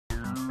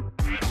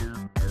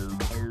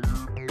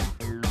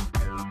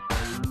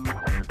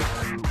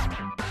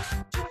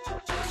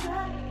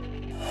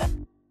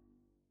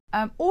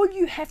All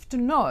you have to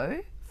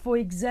know for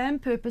exam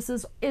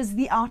purposes is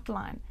the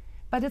outline,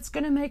 but it's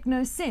going to make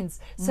no sense.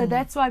 So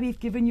that's why we've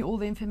given you all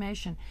the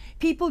information.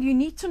 People, you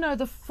need to know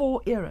the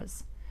 4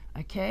 eras,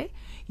 okay?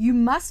 You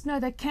must know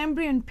the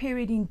Cambrian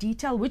period in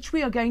detail, which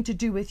we are going to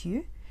do with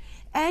you,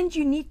 and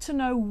you need to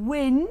know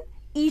when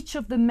each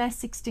of the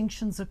mass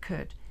extinctions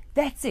occurred.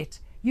 That's it.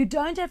 You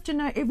don't have to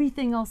know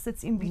everything else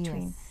that's in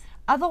between. Yes.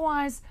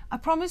 Otherwise, I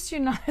promise you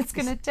now, it's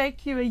going to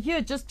take you a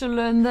year just to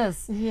learn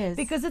this. Yes.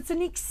 Because it's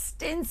an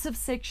extensive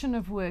section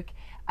of work.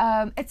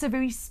 It's a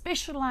very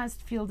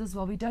specialized field as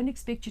well. We don't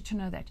expect you to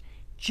know that.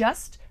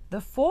 Just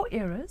the 4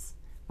 eras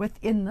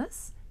within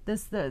this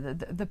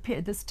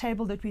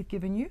table that we've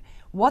given you,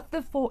 what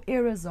the 4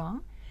 eras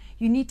are.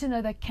 You need to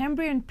know the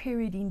Cambrian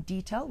period in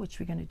detail, which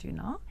we're going to do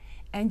now,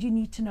 and you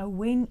need to know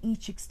when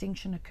each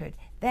extinction occurred.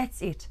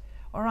 That's it.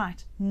 All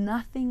right,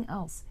 nothing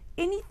else.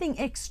 Anything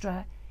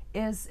extra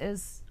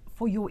is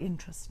for your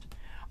interest.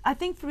 I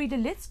think,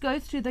 Farida, let's go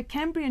through the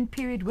Cambrian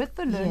period with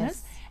the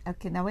learners. Yes.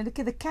 Okay, now we look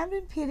at the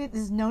Cambrian period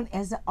is known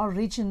as the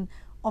origin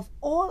of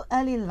all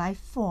early life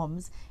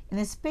forms and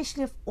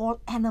especially of all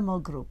animal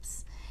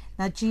groups.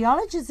 Now,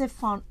 geologists have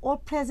found all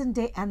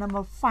present-day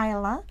animal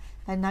phyla,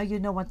 and now you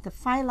know what the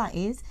phyla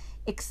is,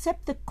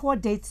 except the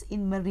chordates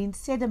in marine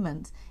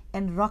sediments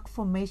and rock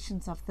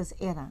formations of this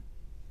era.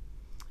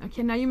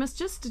 Okay, now you must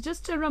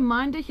just a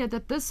reminder here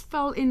that this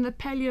fell in the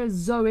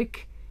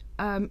Paleozoic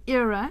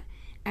era,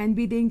 and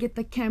we then get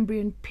the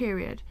Cambrian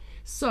period.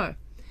 So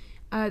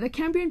the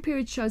Cambrian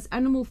period shows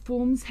animal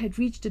forms had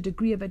reached a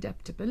degree of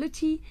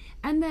adaptability,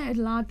 and they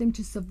allowed them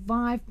to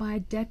survive by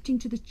adapting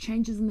to the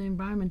changes in the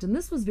environment. And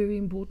this was very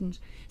important.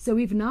 So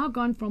we've now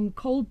gone from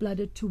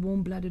cold-blooded to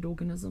warm-blooded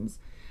organisms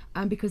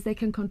because they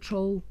can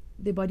control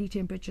their body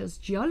temperatures.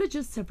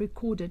 Geologists have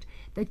recorded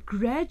that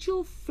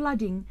gradual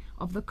flooding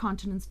of the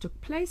continents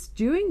took place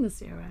during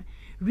this era,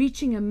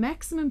 reaching a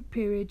maximum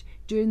period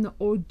during the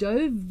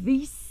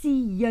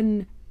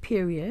Ordovician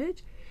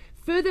period,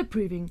 further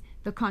proving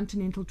the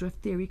continental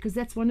drift theory, because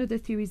that's one of the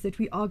theories that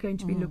we are going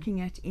to be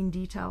looking at in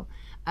detail,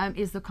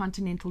 is the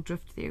continental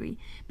drift theory.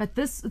 But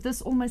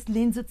this almost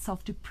lends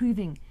itself to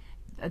proving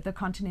the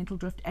continental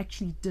drift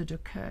actually did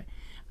occur.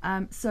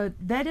 So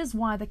that is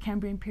why the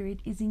Cambrian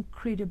period is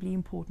incredibly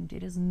important.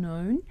 It is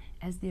known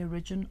as the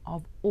origin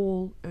of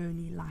all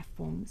early life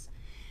forms.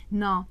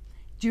 Now,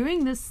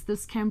 during this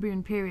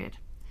Cambrian period,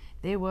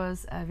 there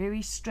was a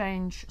very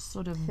strange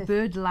sort of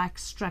bird-like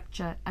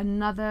structure.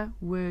 Another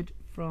word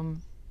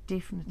from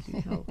definitely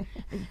Hill.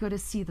 You've got to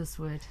see this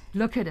word.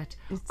 Look at it.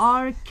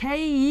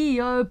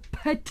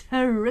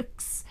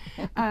 Archaeopteryx.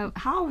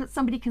 How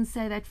somebody can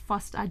say that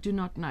fast, I do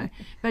not know.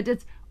 But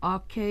it's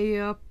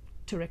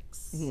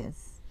Archaeopteryx.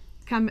 Yes.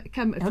 Come,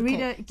 okay.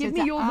 Reader, give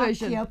me your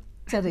version.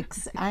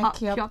 Archaeopteryx.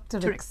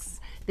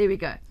 Archaeopteryx. There we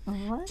go.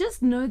 Right.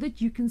 Just know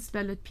that you can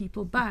spell it,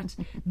 people. But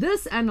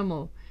this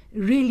animal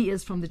really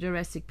is from the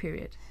Jurassic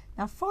period.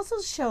 Now,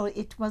 fossils show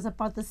it was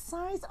about the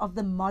size of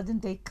the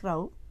modern-day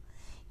crow.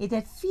 It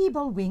had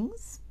feeble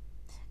wings,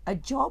 a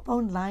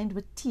jawbone lined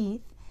with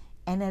teeth,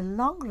 and a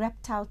long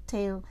reptile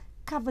tail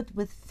covered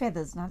with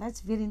feathers. Now, that's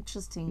very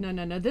interesting.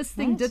 No. This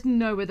thing didn't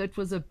know whether it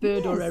was a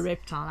bird or a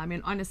reptile. I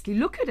mean, honestly,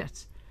 look at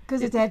it.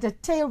 Because it had a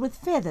tail with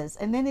feathers,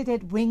 and then it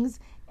had wings,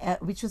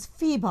 which was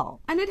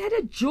feeble. And it had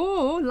a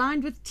jaw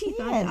lined with teeth.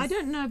 Yes. I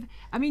don't know.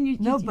 I mean,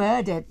 no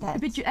bird had that.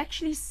 But you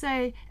actually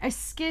say as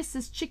scarce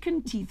as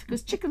chicken teeth,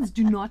 because chickens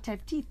do not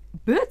have teeth.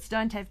 Birds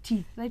don't have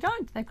teeth. They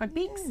don't. They've got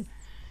beaks. Yes.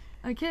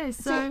 Okay,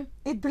 so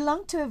it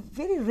belonged to a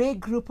very rare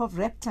group of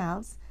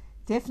reptiles,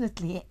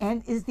 definitely,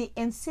 and is the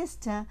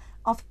ancestor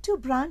of 2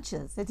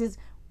 branches. That is,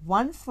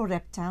 one for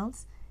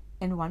reptiles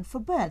and one for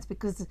birds,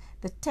 because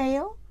the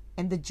tail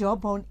and the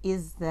jawbone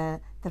is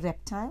the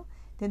reptile.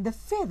 Then the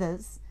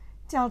feathers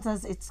tells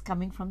us it's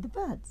coming from the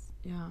birds.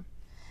 Yeah.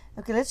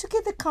 Okay, let's look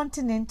at the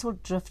continental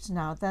drift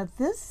now. Now,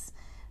 this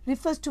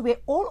refers to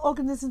where all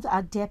organisms are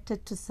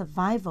adapted to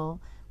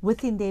survival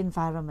within their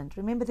environment.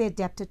 Remember, they're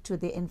adapted to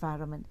their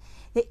environment.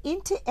 They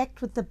interact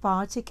with the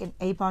biotic and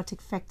abiotic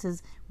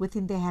factors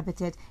within their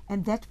habitat,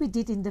 and that we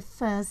did in the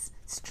first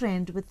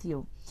strand with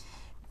you.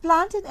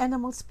 Plant and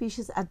animal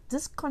species are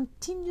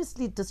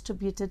discontinuously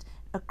distributed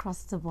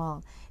across the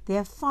world. They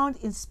are found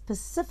in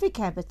specific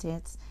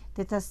habitats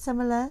that are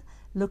similar,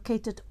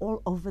 located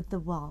all over the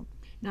world.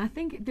 Now, I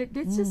think that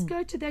let's just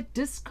go to that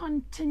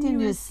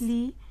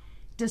discontinuously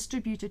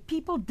distributed.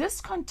 People,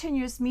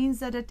 discontinuous means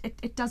that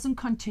it doesn't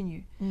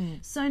continue.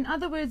 So in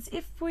other words,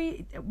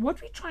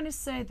 what we're trying to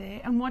say there,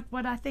 and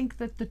what I think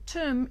that the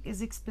term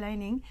is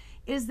explaining,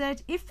 is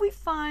that if we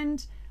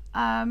find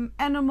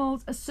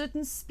animals, a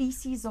certain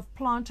species of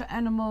plant or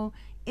animal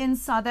in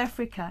South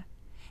Africa,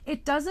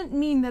 it doesn't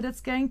mean that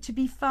it's going to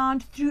be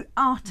found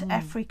throughout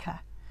Africa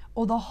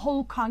or the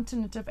whole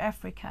continent of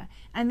Africa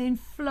and then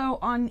flow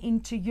on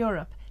into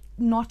Europe.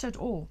 Not at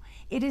all.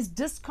 It is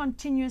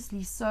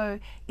discontinuously. So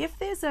if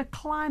there's a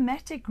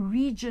climatic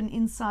region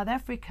in South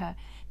Africa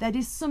that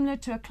is similar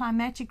to a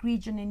climatic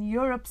region in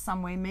Europe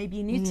somewhere, maybe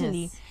in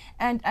Italy,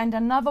 and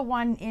another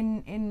one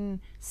in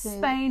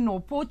Spain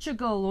or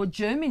Portugal or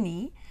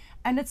Germany,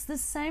 and it's the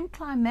same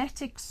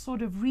climatic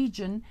sort of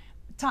region,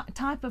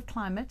 type of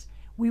climate,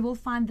 we will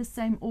find the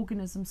same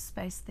organism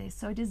spaced there.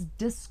 So it is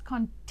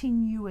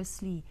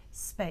discontinuously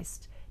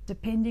spaced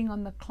depending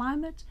on the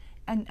climate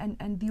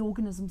and the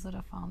organisms that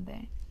are found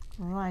there.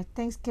 Right.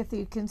 Thanks, Kathy.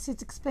 You can see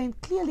it's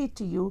explained clearly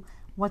to you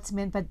what's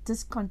meant by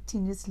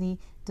discontinuously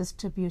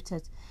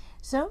distributed.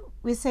 So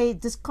we say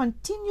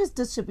discontinuous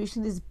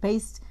distribution is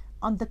based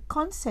on the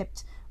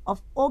concept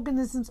of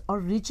organisms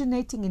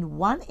originating in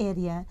one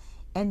area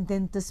and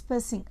then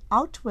dispersing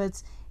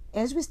outwards,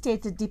 as we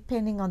stated,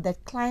 depending on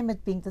that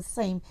climate being the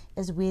same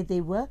as where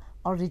they were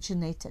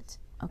originated.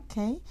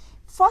 Okay.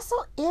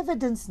 Fossil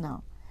evidence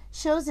now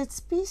shows that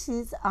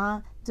species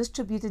are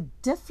distributed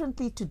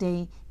differently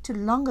today to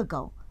long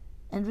ago.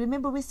 And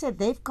remember, we said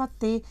they've got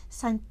their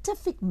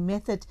scientific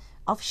method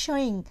of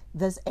showing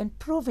this and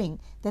proving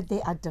that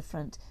they are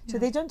different. So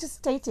they don't just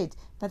state it,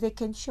 but they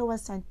can show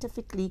us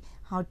scientifically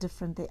how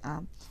different they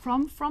are.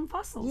 From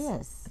fossils.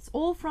 Yes. It's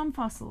all from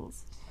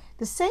fossils.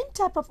 The same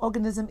type of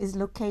organism is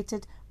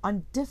located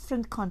on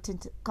different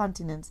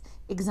continents.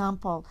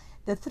 Example,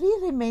 the 3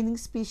 remaining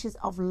species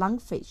of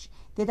lungfish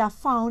that are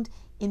found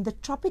in the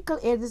tropical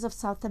areas of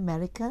South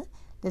America,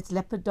 that's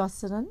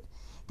Lepidosiran.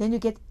 Then you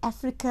get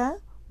Africa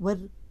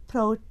with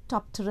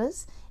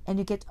Protopterus, and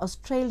you get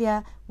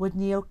Australia with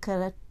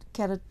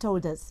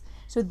Neoceratodus.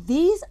 So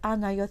these are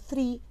now your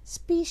 3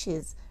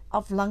 species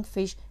of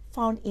lungfish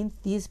found in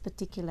these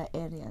particular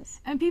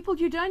areas. And people,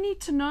 you don't need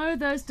to know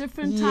those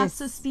different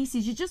types of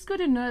species. You just got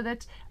to know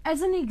that,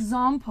 as an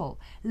example,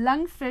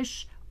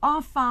 lungfish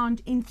are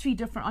found in 3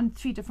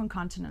 different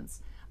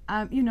continents.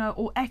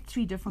 Or at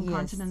 3 different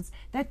continents.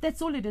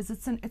 That's all it is.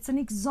 It's an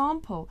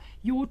example.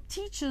 Your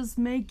teachers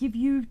may give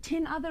you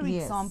 10 other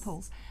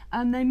examples.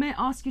 They may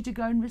ask you to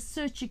go and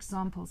research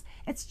examples.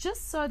 It's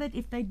just so that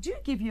if they do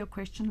give you a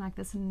question like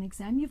this in an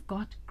exam, you've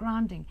got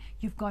grounding,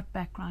 you've got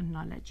background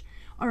knowledge.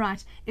 All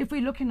right, if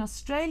we look in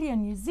Australia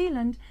and New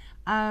Zealand,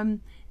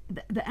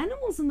 the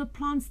animals and the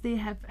plants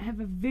there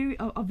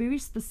are very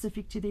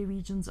specific to their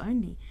regions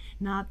only.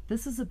 Now,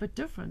 this is a bit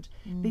different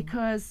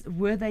because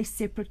were they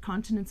separate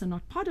continents and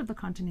not part of the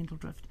continental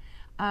drift?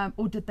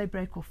 Or did they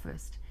break off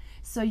first?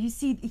 So you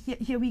see,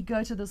 here we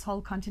go to this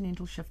whole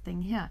continental shift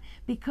thing here.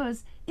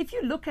 Because if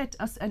you look at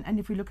us, and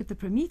if we look at the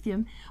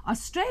Prometheum,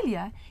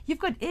 Australia, you've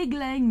got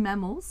egg-laying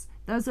mammals.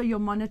 Those are your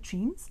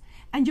monotremes.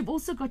 And you've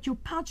also got your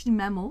pouched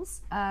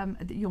mammals,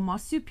 your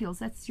marsupials,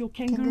 that's your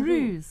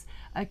kangaroos,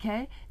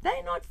 okay?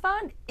 They're not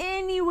found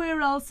anywhere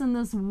else in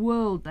this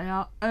world. They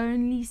are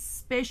only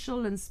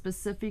special and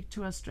specific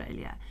to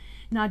Australia.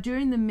 Now,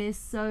 during the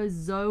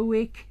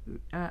Mesozoic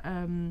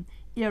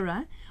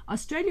era,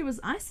 Australia was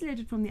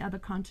isolated from the other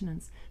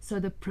continents, so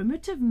the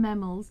primitive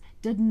mammals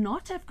did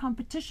not have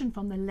competition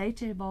from the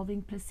later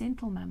evolving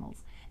placental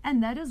mammals,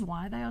 and that is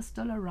why they are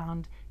still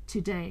around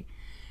today.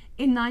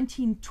 In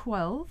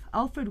 1912,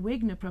 Alfred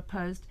Wegener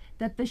proposed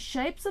that the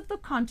shapes of the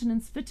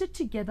continents fitted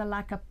together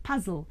like a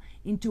puzzle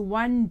into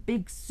one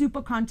big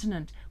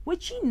supercontinent,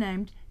 which he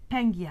named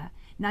Pangaea.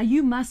 Now,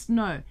 you must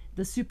know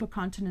the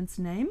supercontinent's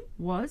name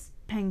was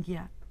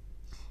Pangaea.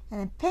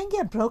 And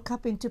Pangaea broke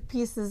up into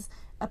pieces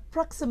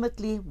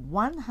approximately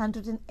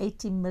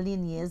 180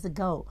 million years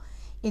ago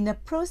in a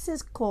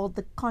process called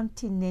the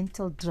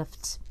continental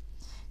drift.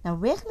 Now,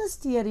 Wegener's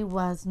theory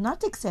was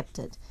not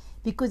accepted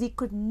because he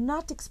could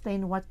not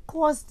explain what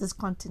caused this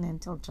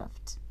continental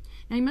drift.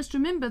 Now, you must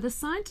remember, the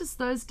scientists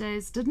those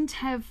days didn't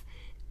have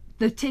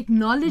the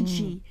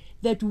technology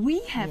that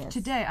we have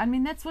today. I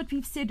mean, that's what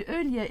we've said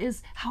earlier,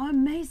 is how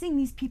amazing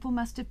these people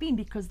must have been,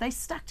 because they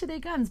stuck to their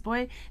guns,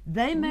 boy.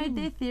 They made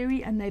their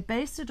theory and they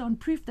based it on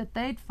proof that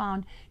they'd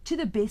found to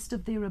the best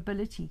of their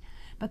ability.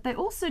 But they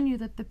also knew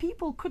that the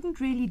people couldn't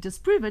really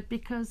disprove it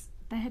because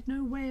they had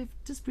no way of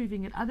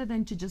disproving it other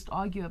than to just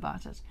argue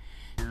about it.